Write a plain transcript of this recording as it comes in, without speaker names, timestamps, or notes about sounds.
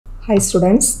Hi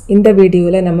students, இந்த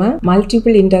வீடியோல நம்ம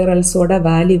multiple integrals ஓட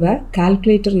வேல்யூவை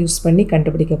calculator யூஸ் பண்ணி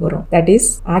கண்டுபிடிக்க போறோம். That is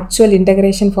actual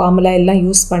integration formula எல்லாம்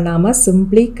யூஸ் பண்ணாம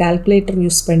simply calculator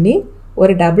யூஸ் பண்ணி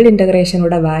ஒரு double integration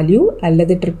ஓட வேல்யூ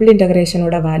அல்லது triple integration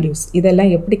ஓட வேல்யூஸ்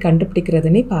இதெல்லாம் எப்படி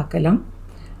கண்டுபிடிக்கிறதுன்னு பார்க்கலாம்.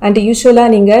 And usually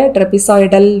நீங்க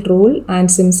trapezoidal rule and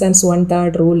Simpson's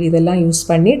 1/3 rule இதெல்லாம் யூஸ்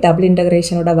பண்ணி double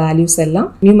integration ஓட values எல்லாம்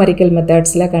numerical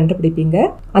methodsல கண்டுபிடிப்பீங்க.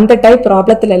 அந்த டைப்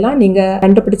ப்ராப்ளத்துல எல்லாம் நீங்க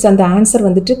கண்டுபிடிச்ச அந்த ஆன்சர்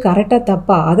வந்துட்டு கரெக்ட்டா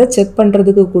தப்பா அதை செக்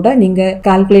பண்றதுக்கு கூட நீங்க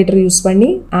கால்குலேட்டர் யூஸ் பண்ணி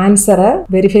ஆன்சரை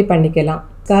வெரிஃபை பண்ணிக்கலாம்.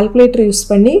 கால்குலேட்டர் யூஸ்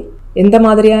பண்ணி எந்த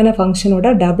மாதிரியான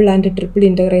ஃபங்க்ஷனோட டபுள் அண்ட் ட்ரிபிள்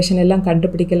இன்டகிரேஷன் எல்லாம்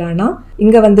கண்டுபிடிக்கலாம்னா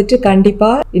இங்க வந்துட்டு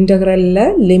கண்டிப்பா இன்டகிரல்ல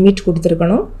லிமிட்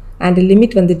கொடுத்துருக்கணும் அண்ட்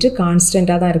லிமிட் வந்துட்டு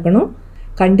கான்ஸ்டன்டா தான் இருக்கணும்.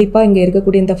 கண்டிப்பா இங்க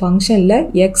இருக்கக்கூடிய இந்த ஃபங்க்ஷன்ல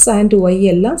x and y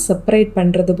எல்லாம் செப்பரேட்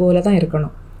பண்றது போல தான்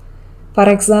இருக்கணும். ஃபார்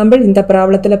எக்ஸாம்பிள் இந்த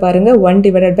ப்ராப்ளத்துல பாருங்க 1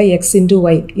 divided by x into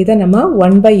y இதை நம்ம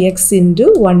 1 by x into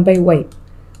 1 by y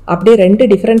அப்படி ரெண்டு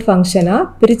டிஃபரெண்ட் ஃபங்க்ஷனா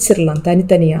பிரிச்சிடலாம்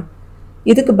தனித்தனியா.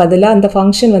 இதுக்கு பதிலா அந்த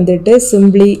ஃபங்க்ஷன் வந்துட்டு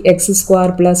simply x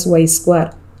square plus y square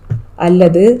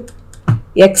அல்லது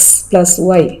x plus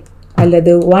y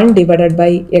அல்லது 1 divided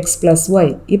by x plus y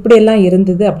இப்படி எல்லாம்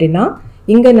இருந்தது அப்படின்னா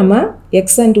இங்க நம்ம x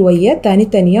and y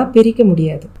தனித்தனியா பிரிக்க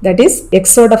முடியாது. That is x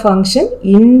ஓட ஃபங்க்ஷன்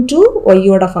into y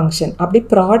ஓட ஃபங்க்ஷன் அப்படி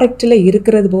ப்ராடக்ட்ல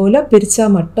இருக்கிறது போல பிரிச்சா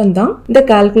மட்டும்தான் இந்த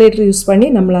கால்குலேட்டர் யூஸ் பண்ணி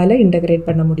நம்மளால இன்டகிரேட்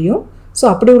பண்ண முடியும். ஸோ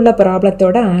அப்படி உள்ள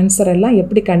ப்ராப்ளத்தோட ஆன்சர் எல்லாம்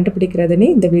எப்படி கண்டுபிடிக்கிறதுன்னு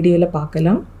இந்த வீடியோல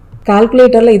பார்க்கலாம்.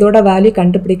 கால்குலேட்டர்ல இதோட வேல்யூ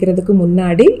கண்டுபிடிக்கிறதுக்கு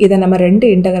முன்னாடி இதை நம்ம ரெண்டு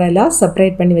இன்டகிரலா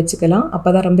செப்பரேட் பண்ணி வச்சுக்கலாம்.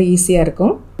 அப்பதான் ரொம்ப ஈஸியா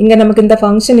இருக்கும். இங்க நமக்கு இந்த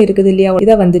ஃபங்க்ஷன் இருக்குது இல்லையா,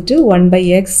 இதை வந்துட்டு 1 by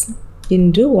x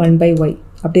into 1 by y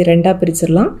அப்படி ரெண்டா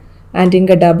பிரிச்சிடலாம். அண்ட்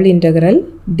இங்க double integral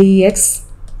dx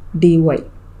dy.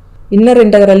 Inner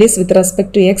integral is with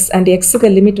respect to x and xக்கு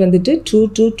limit வந்துட்டு 2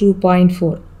 to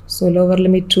 2.4. So lower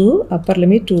limit 2, upper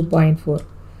limit 2.4.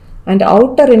 And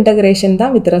outer integration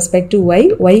தான் with respect to y,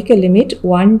 yக்கு limit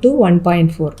 1 to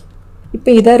 1.4. இப்போ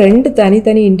இதை ரெண்டு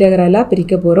தனித்தனி இன்டகிரலாக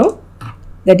பிரிக்க போகிறோம்.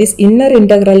 தட் இஸ் இன்னர்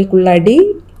இன்டகிரலுக்குள்ளாடி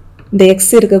இந்த x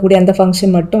இருக்கக்கூடிய அந்த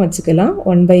ஃபங்க்ஷன் மட்டும் வச்சுக்கலாம்.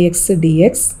 1 by x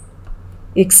dx.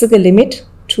 xக்கு லிமிட்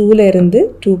 2ல இருந்து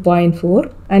 2.4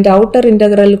 அண்ட் அவுட்டர்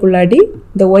இன்டகிரலுக்குள்ளாடி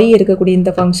இந்த y இருக்கக்கூடிய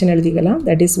இந்த ஃபங்க்ஷன் எழுதிக்கலாம்.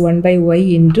 That is 1 by y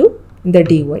into இந்த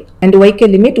dy அண்ட் yக்கு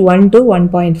லிமிட் 1 to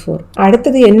 1.4.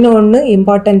 அடுத்தது என்ன ஒன்று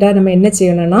இம்பார்ட்டண்டா நம்ம என்ன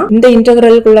செய்யணும்னா இந்த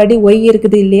இன்டகிரலுக்குள்ளாடி y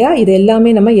இருக்குது இல்லையா, இது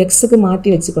எல்லாமே நம்ம xக்கு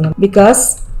மாற்றி வச்சுக்கணும். பிகாஸ்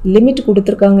லிமிட்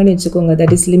கொடுத்துருக்காங்கன்னு வச்சுக்கோங்க.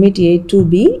 That is limit a to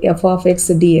b f of x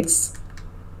dx.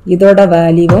 இதோட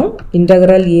வேல்யூவும்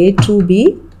integral a to b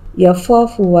f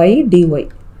of y dy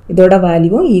இதோட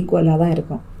வேல்யூவும் ஈக்குவலாக தான்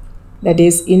இருக்கும். That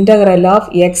is integral of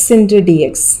X into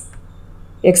dx.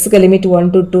 எக்ஸுக்கு லிமிட் 1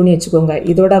 to 2ன்னு வச்சுக்கோங்க.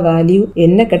 இதோட வேல்யூ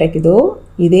என்ன கிடைக்குதோ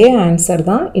இதே ஆன்சர்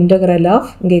தான் இன்டகிரல் ஆஃப்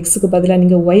இங்கே எக்ஸுக்கு பதிலாக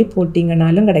நீங்கள் ஒய்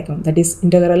போட்டிங்கனாலும் கிடைக்கும். That is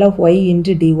integral of Y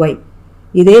into dy.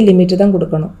 இதே லிமிட் தான்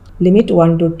கொடுக்கணும். Limit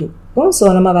 1 to 2.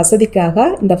 ஸோ நம்ம வசதிக்காக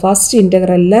இந்த ஃபர்ஸ்ட்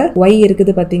இன்டகிரலில் ஒய்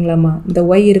இருக்குது பார்த்தீங்களாம்மா, இந்த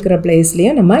ஒய் இருக்கிற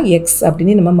பிளேஸ்லேயும் நம்ம எக்ஸ்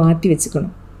அப்படின்னு நம்ம மாற்றி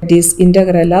வச்சுக்கணும். It is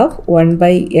integral of 1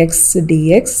 by x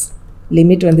dx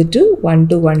limit வந்துட்டு 1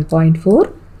 to 1.4.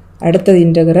 அடுத்தது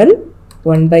integral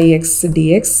 1 by x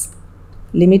dx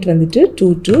limit வந்துட்டு 2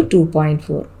 to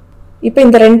 2.4. இப்போ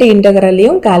இந்த ரெண்டு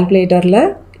இன்டகிரலையும் கால்குலேட்டரில்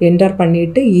என்டர்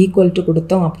பண்ணிட்டு ஈக்குவல் டு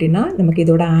கொடுத்தோம் அப்படின்னா நமக்கு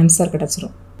இதோட ஆன்சர்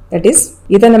கிடச்சிரும். தட் இஸ்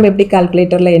இதை நம்ம எப்படி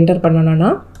கால்குலேட்டரில் என்டர் பண்ணணும்னா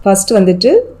ஃபர்ஸ்ட்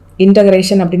வந்துட்டு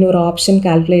இன்டகிரேஷன் அப்படின்னு ஒரு ஆப்ஷன்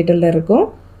கால்குலேட்டரில் இருக்கும்.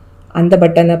 அந்த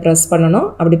பட்டனை ப்ரெஸ் பண்ணணும்.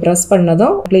 அப்படி ப்ரெஸ்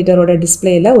பண்ணதும் கால்குலேட்டரோட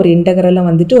டிஸ்பிளேயில் ஒரு இன்டகிரலும்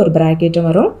வந்துட்டு ஒரு ப்ராக்கெட்டும்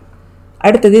வரும்.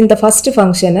 அடுத்தது இந்த ஃபர்ஸ்ட்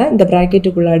ஃபங்க்ஷனை இந்த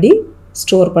ப்ராக்கெட்டுக்குள்ளாடி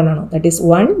ஸ்டோர் பண்ணணும். That is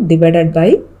 1 divided by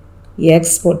x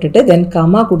போட்டுட்டு தென்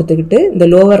கமா கொடுத்துக்கிட்டு இந்த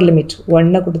லோவர் லிமிட்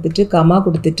 1 கொடுத்துட்டு கமா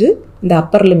கொடுத்துட்டு இந்த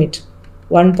அப்பர் லிமிட்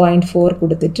 1.4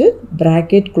 கொடுத்துட்டு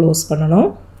ப்ராக்கெட் க்ளோஸ் பண்ணணும்.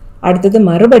 அடுத்தது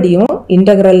மறுபடியும்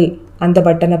இன்டகிரல் அந்த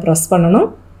பட்டனை ப்ரெஸ் பண்ணணும்.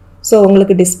 ஸோ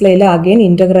உங்களுக்கு டிஸ்பிளேயில் அகெயின்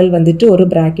இன்டகிரல் வந்துட்டு ஒரு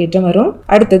ப்ராக்கெட்டும் வரும்.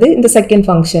 அடுத்தது இந்த செகண்ட்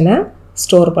ஃபங்க்ஷனை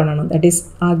ஸ்டோர் பண்ணணும். தட் இஸ்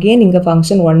அகெயின் இங்கே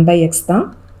ஃபங்க்ஷன் 1 by x தான்.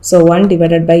 So 1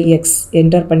 divided by x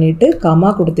enter பண்ணிவிட்டு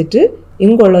கமா கொடுத்துட்டு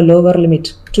இங்கே உள்ள லோவர்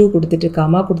லிமிட் 2 கொடுத்துட்டு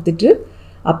கமா கொடுத்துட்டு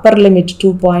அப்பர் லிமிட்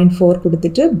 2.4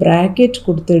 கொடுத்துட்டு ப்ராக்கெட்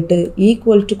கொடுத்துட்டு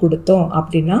ஈக்குவல் டு கொடுத்தோம்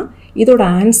அப்படின்னா இதோட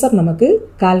ஆன்சர் நமக்கு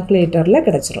கால்குலேட்டரில்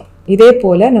கிடச்சிரும். இதே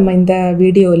போல் நம்ம இந்த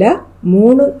வீடியோவில்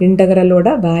 3 இன்டகிரலோட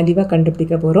வேல்யூவை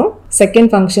கண்டுபிடிக்க போகிறோம்.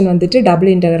 செகண்ட் ஃபங்க்ஷன் வந்துட்டு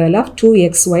double integral of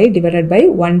 2xy divided by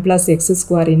 1 plus x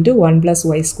square into 1 plus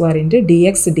y square into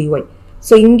dx dy.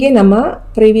 So இங்கே நம்ம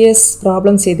ப்ரீவியஸ்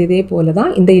ப்ராப்ளம் செய்ததே போல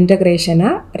தான் இந்த இன்டகிரேஷனை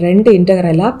ரெண்டு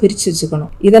இன்டகிரலாக பிரித்து வச்சுக்கணும்.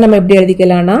 இதை நம்ம எப்படி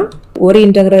எழுதிக்கலாம்னா ஒரு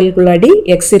இன்டகிரலுக்குள்ளாடி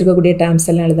எக்ஸ் இருக்கக்கூடிய டேர்ம்ஸ்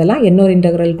எல்லாம் எழுதலாம், இன்னொரு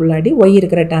இன்டகிரலுக்குள்ளாடி ஒய்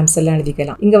இருக்கிற டேர்ம்ஸ் எல்லாம்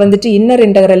எழுதிக்கலாம். இங்கே வந்துட்டு inner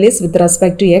integral is with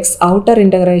respect to X, outer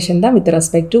integration தான் with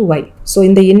respect to Y. So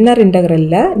இந்த இன்னர்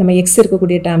இன்டகிரலில் நம்ம எக்ஸ்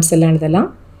இருக்கக்கூடிய டேர்ம்ஸ் எல்லாம் எழுதலாம்.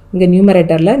 இங்கே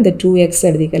நியூமரேட்டரில் இந்த 2x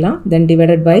எழுதிக்கலாம். தென்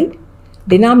டிவைடட் பை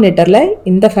டினாமினேட்டரில்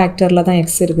இந்த ஃபேக்டரில் தான் x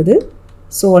இருக்குது.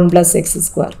 ஸோ 1 + x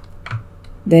ஸ்கொயர்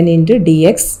தென் இன்ட்டு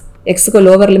dx. எக்ஸுக்கு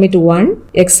லோவர் லிமிட் 1,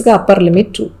 எக்ஸுக்கு அப்பர்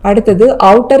லிமிட் 2. அடுத்தது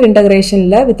அவுட்டர்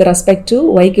இன்டகிரேஷனில் வித் ரெஸ்பெக்ட் டு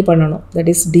ஒய்க்கு பண்ணணும். தட்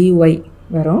இஸ் dy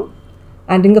வரும்.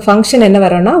 அண்ட் இங்கே ஃபங்க்ஷன் என்ன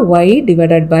வரும்னா y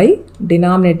டிவைடட் பை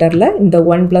டினாமினேட்டரில் இந்த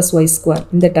 1 + y ஸ்கொயர்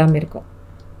இந்த டேர்ம் இருக்கும்.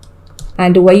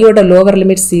 அண்ட் ஒய்யோட லோவர்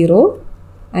லிமிட் 0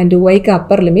 அண்ட் ஒய்க்கு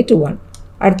அப்பர் லிமிட் 1.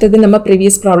 அடுத்தது நம்ம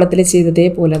ப்ரீவியஸ் ப்ராப்ளத்தில் செய்ததே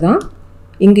போல தான்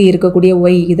இங்கே இருக்கக்கூடிய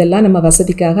ஒய் இதெல்லாம் நம்ம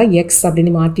வசதிக்காக எக்ஸ்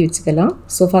அப்படின்னு மாற்றி வச்சுக்கலாம்.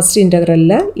 So first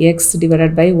இன்டகிரலில் X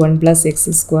divided by 1 + x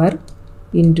square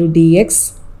into dx.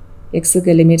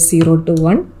 எக்ஸுக்கு limit 0 to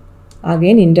 1.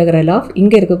 Again integral of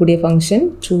இங்கே இருக்கக்கூடிய function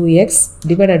 2x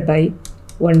divided by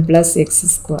 1 + x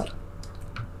square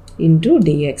into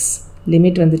dx.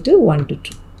 Limit வந்துட்டு 1 to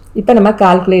 2. இப்போ நம்ம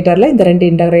கால்குலேட்டரில் இந்த ரெண்டு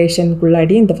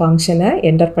இன்டகிரேஷனுக்குள்ளாடி இந்த ஃபங்க்ஷனை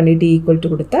என்டர் பண்ணிவிட்டு ஈக்குவல் டு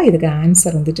கொடுத்தா இதுக்கு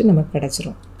ஆன்சர் வந்துட்டு நமக்கு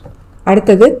கிடச்சிரும்.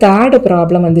 அடுத்தது தேர்டு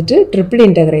ப்ராப்ளம் வந்துட்டு ட்ரிபிள்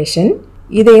இன்டகிரேஷன்.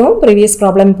 இதையும் ப்ரீவியஸ்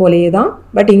ப்ராப்ளம் போலேயே தான்,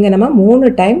 பட் இங்கே நம்ம 3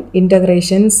 டைம்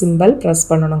இன்டகிரேஷன் சிம்பிள் ப்ரெஸ்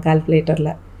பண்ணணும்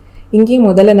கால்குலேட்டரில். இங்கேயும்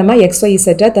முதல்ல நம்ம XY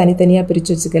செட்டை தனித்தனியாக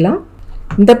பிரித்து வச்சுக்கலாம்.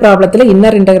 இந்த ப்ராப்ளத்தில்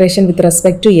inner integration with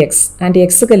respect to X and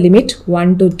எக்ஸுக்கு லிமிட்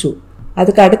 1 to 2.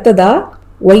 அதுக்கு அடுத்ததாக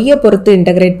ஒய்யை பொறுத்து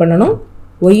இன்டகிரேட் பண்ணணும்.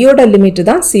 ஒய்யோட லிமிட்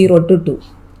தான் 0 to 2.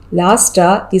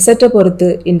 லாஸ்ட்டாக இசட்டை பொறுத்து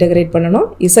இன்டகிரேட் பண்ணணும்.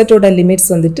 இசட்டோட லிமிட்ஸ்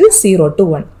வந்துட்டு 0 to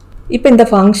 1. இப்போ இந்த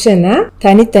ஃபங்க்ஷனை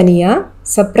தனித்தனியாக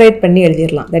செப்பரேட் பண்ணி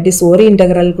எழுதிடலாம். தட் இஸ் ஒரு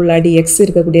இன்டகிரலுக்குள்ளாடி எக்ஸ்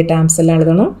இருக்கக்கூடிய டேர்ம்ஸ் எல்லாம்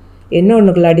எழுதணும்.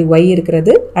 இன்னொன்றுக்குள்ளாடி ஒய்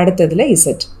இருக்கிறது, அடுத்ததில்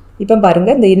இசட். இப்போ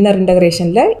பாருங்கள், இந்த இன்னர்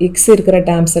இன்டகிரேஷனில் எக்ஸ் இருக்கிற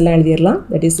டேர்ம்ஸ் எல்லாம் எழுதிடலாம்.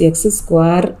 That is X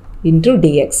square into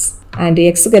dx and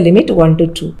எக்ஸுக்கு லிமிட் 1 to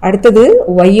 2. அடுத்தது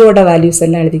ஒய்யோட வேல்யூஸ்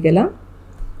எல்லாம் எழுதிக்கலாம்.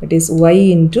 That is Y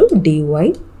into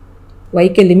dy.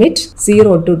 ஒய்க்கு லிமிட்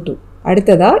 0 to 2.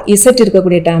 அடுத்ததா இசட்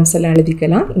இருக்கக்கூடிய டேர்ம்ஸ் எல்லாம்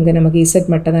எழுதிக்கலாம். இங்கே நமக்கு இசட்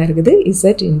மட்டும் தான் இருக்குது.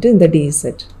 இசட் இன்ட்டு இந்த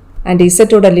டிஇசட் அண்ட்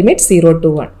இசட்டோட லிமிட் 0 to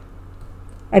 1.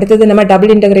 அடுத்தது நம்ம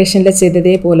டபுள் இன்டகிரேஷனில்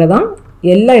செய்ததே போல தான்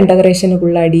எல்லா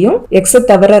இன்டகிரேஷனுக்குள்ளாடியும் எக்ஸை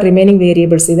தவிர ரிமைனிங்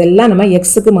வேரியபிள்ஸ் இதெல்லாம் நம்ம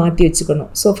எக்ஸுக்கு மாற்றி வச்சுக்கணும்.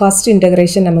 ஸோ ஃபஸ்ட்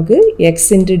இன்டகிரேஷன் நமக்கு எக்ஸ்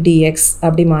இன்ட்டு டிஎக்ஸ்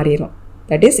அப்படி மாறிடும்.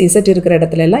 தட் இஸ் இசட் இருக்கிற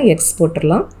இடத்துல எல்லாம் எக்ஸ்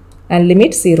போட்டுடலாம் and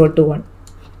limit 0 to 1.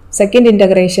 Second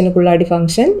இன்டகிரேஷனுக்குள்ளாடி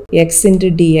function X into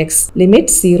dx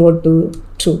limit 0 to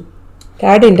 2.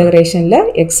 Third இன்டகிரேஷனில்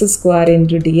X square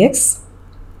into dx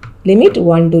limit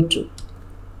 1 to 2.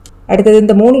 அடுத்தது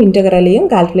இந்த 3 இன்டகிரலையும்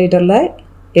கால்குலேட்டரில்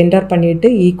என்டர் பண்ணிவிட்டு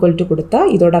ஈக்குவல் டு கொடுத்தா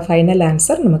இதோட ஃபைனல்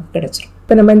ஆன்சர் நமக்கு கிடச்சிரும்.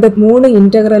 இப்போ நம்ம இந்த 3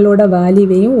 இன்டகிரலோட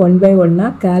வேல்யூவையும் 1 by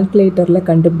 1 கால்குலேட்டரில்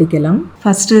கண்டுபிடிக்கலாம்.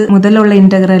 ஃபர்ஸ்ட் முதல்ல உள்ள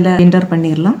இன்டகிரலை என்டர்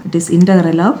பண்ணிடலாம். It is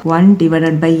integral of 1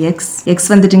 divided by X. X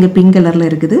வந்துட்டு இங்கே பிங்க் கலரில்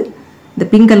இருக்குது. இந்த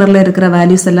பிங்க் கலரில் இருக்கிற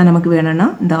வேல்யூஸ் எல்லாம் நமக்கு வேணும்னா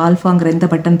இந்த ஆல்ஃபாங்கிற இந்த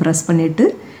பட்டன் ப்ரெஸ் பண்ணிவிட்டு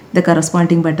இந்த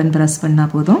கரஸ்பாண்டிங் பட்டன் ப்ரெஸ் பண்ணால்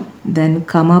போதும். தென்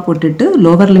கமா போட்டுட்டு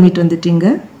லோவர் லிமிட் வந்துட்டு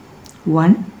இங்கே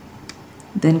 1,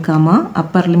 தென் கமா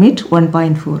அப்பர் லிமிட்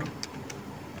 1.4,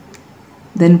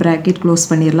 தென் ப்ராக்கெட் க்ளோஸ்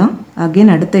பண்ணிடலாம்.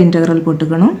 அகெயின் அடுத்த இன்டகிரல்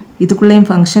போட்டுக்கணும். இதுக்குள்ளேயும்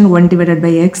function 1 divided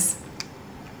by X,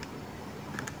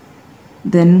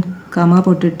 then comma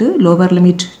போட்டுட்டு லோவர்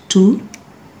லிமிட் 2,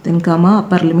 தென் கமா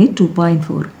அப்பர் லிமிட்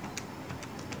 2.4,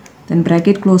 தென்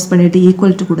ப்ராக்கெட் க்ளோஸ் பண்ணிவிட்டு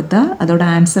ஈக்குவல் டு கொடுத்தா அதோட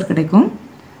ஆன்சர் கிடைக்கும்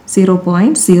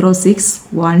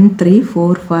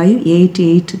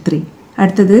 0.0613458883.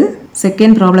 அடுத்தது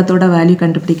செகண்ட் ப்ராப்ளத்தோட வேல்யூ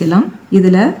கண்டுபிடிக்கலாம்.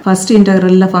 இதில் ஃபர்ஸ்ட்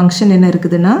இன்டகிரலில் ஃபங்க்ஷன் என்ன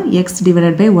இருக்குதுன்னா X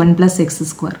divided by 1 + x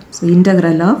square. So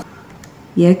integral of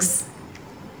X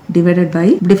divided by,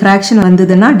 இப்படி ஃப்ராக்ஷன்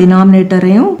வந்ததுன்னா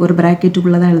டினாமினேட்டரையும் ஒரு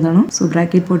ப்ராக்கெட்டுக்குள்ளே தான் எழுதணும். ஸோ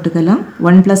ப்ராக்கெட் போட்டுக்கலாம்.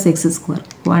 1 + x ஸ்கொயர்,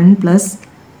 1 +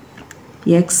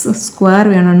 x ஸ்கொயர்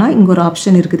வேணும்னா இங்கே ஒரு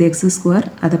ஆப்ஷன் இருக்குது எக்ஸ் ஸ்கொயர்,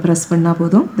 அதை ப்ரெஸ் பண்ணால்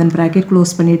போதும். தென் ப்ராக்கெட்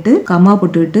க்ளோஸ் பண்ணிவிட்டு கமா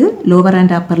போட்டுவிட்டு lower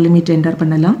and upper limit enter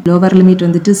பண்ணலாம். லோவர் லிமிட்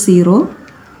வந்துட்டு 0,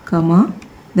 கமா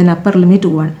தென் அப்பர் லிமிட்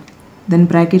 1, தென்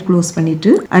ப்ராக்கெட் க்ளோஸ் பண்ணிவிட்டு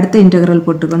அடுத்த இன்டகிரல்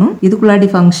போட்டுக்கணும். இதுக்குள்ளாடி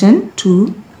ஃபங்க்ஷன்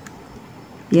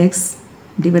 2x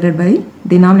டிவைடட் பை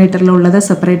டினாமினேட்டரில் உள்ளதை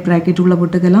செப்பரேட் ப்ராக்கெட் உள்ள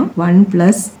போட்டுக்கலாம். 1 +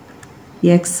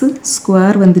 x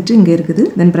ஸ்கொயர் வந்துட்டு இங்கே இருக்குது.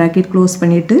 தென் ப்ராக்கெட் க்ளோஸ்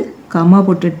பண்ணிவிட்டு கமா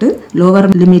போட்டுட்டு லோவர்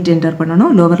லிமிட் என்டர் பண்ணணும்.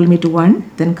 லோவர் லிமிட் 1,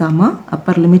 தென் கமா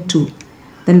அப்பர் லிமிட் 2,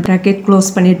 தென் ப்ராக்கெட் க்ளோஸ்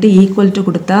பண்ணிவிட்டு ஈக்குவல் டு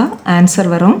கொடுத்தா ஆன்சர்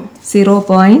வரும்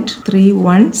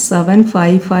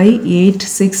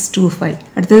 0.3175588625.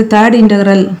 அடுத்தது தேர்ட்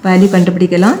இன்டகிரல் வேல்யூ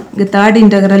கண்டுபிடிக்கலாம். இங்கே தேர்ட்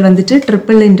இன்டகிரல் வந்துட்டு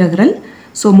ட்ரிபிள் இன்டகிரல்.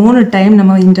 ஸோ 3 டைம்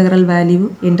நம்ம இன்டகிரல் வேல்யூ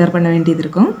என்டர் பண்ண வேண்டியது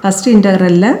இருக்கும். ஃபர்ஸ்ட்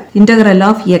இன்டகிரலில் இன்டகிரல்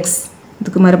ஆஃப் எக்ஸ்,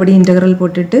 இதுக்கு மறுபடியும் இன்டகிரல்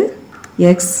போட்டுட்டு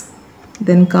எக்ஸ்,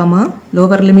 தென் கமா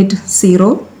லோவர் லிமிட் 0,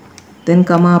 தென்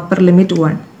கமா அப்பர் லிமிட்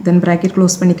 1, தென் ப்ராக்கெட்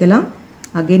க்ளோஸ் பண்ணிக்கலாம்.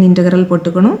 அகெயின் இன்டகிரல்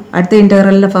போட்டுக்கணும். அடுத்த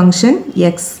இன்டகிரலில் function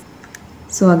X,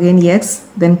 so again X,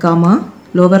 தென் comma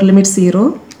lower limit 0,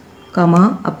 comma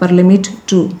upper limit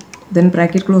 2, தென்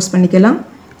ப்ராக்கெட் க்ளோஸ் பண்ணிக்கலாம்.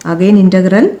 அகைன்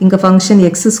இன்டெக்ரல் இங்க function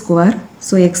x square.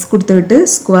 So X கொடுத்துட்டு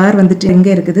square வந்துட்டு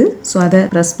எங்கே இருக்குது, so அதை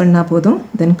ப்ரெஸ் பண்ணால் போதும்.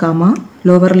 தென் காமா,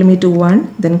 லோவர் லிமிட் 1,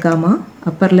 தென் காமா,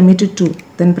 அப்பர் லிமிட் 2,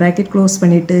 தென் ப்ராக்கெட் க்ளோஸ்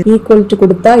பண்ணிட்டு ஈக்குவல் டு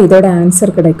கொடுத்தா இதோட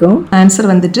ஆன்சர் கிடைக்கும். ஆன்சர்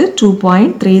வந்துட்டு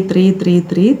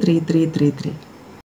 2.33333333.